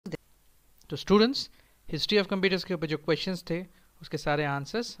तो students history of computers के ऊपर जो क्वेश्चंस थे उसके सारे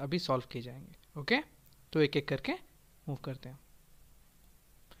आंसर्स अभी सॉल्व किए जाएंगे. ओके तो एक एक करके मूव करते हैं.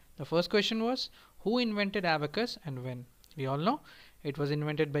 The first question was who invented abacus and when. We all know it was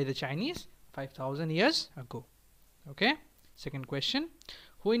invented by the Chinese 5000 years ago. Okay. Second question,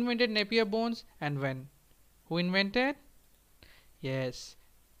 who invented Napier bones and when? Who invented? Yes,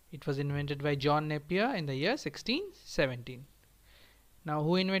 it was invented by John Napier in the year 1617. Now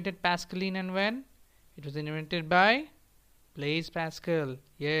who invented Pascaline and when? It was invented by Blaise Pascal.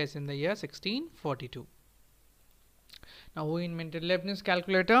 Yes, in the year 1642. Now who invented Leibniz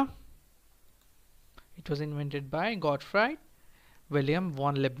Calculator? It was invented by Gottfried Wilhelm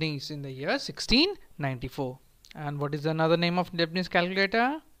von Leibniz in the year 1694. And what is another name of Leibniz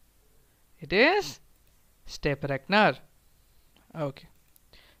calculator? It is Step-Rechner. Okay.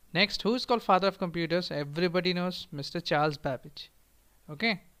 Next, who is called father of computers? Everybody knows Mr. Charles Babbage.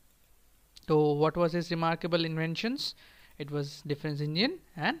 Okay. So what was his remarkable inventions? It was difference engine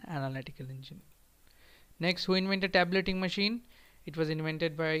and analytical engine. Next, who invented tabulating machine? It was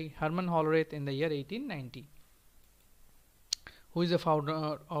invented by Hermann Hollerith in the year 1890. Who is the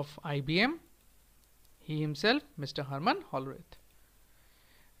founder of IBM? He himself, Mr. Hermann Hollerith.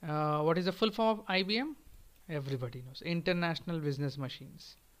 What is the full form of IBM? Everybody knows. International Business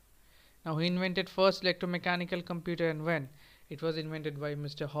Machines. Now, who invented first electromechanical computer and when? It was invented by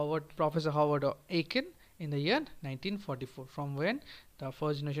Professor Howard Aiken in the year 1944. From when the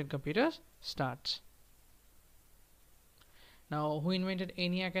first generation computers starts. Now, who invented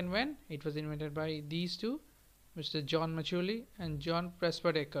ENIAC and when? It was invented by these two, Mr. John Macaulay and John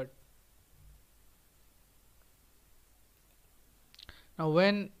Prescott Eckert. Now,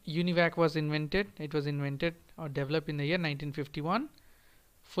 when UNIVAC was invented, it was invented or developed in the year 1951.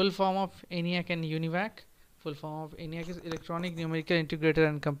 Full form of ENIAC and UNIVAC. Full form of ENIAC is Electronic Numerical Integrator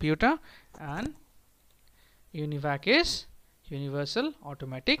and Computer, and UNIVAC is Universal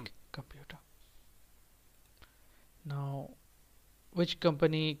Automatic Computer. Now, which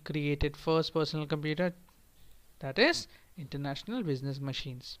company created first personal computer? That is International Business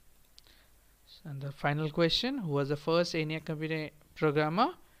Machines. And the final question, who was the first ENIAC computer programmer?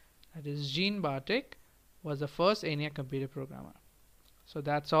 That is Jean Bartek was the first ENIAC computer programmer. So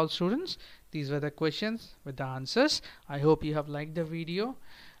that's all, students. These were the questions with the answers. I hope you have liked the video.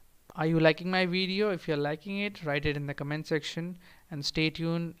 Are you liking my video? If you're liking it, write it in the comment section and stay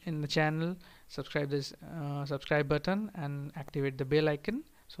tuned in the channel. Subscribe this subscribe button and activate the bell icon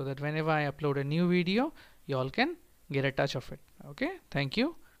so that whenever I upload a new video, you all can get a touch of it. Okay, thank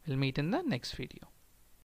you. We'll meet in the next video.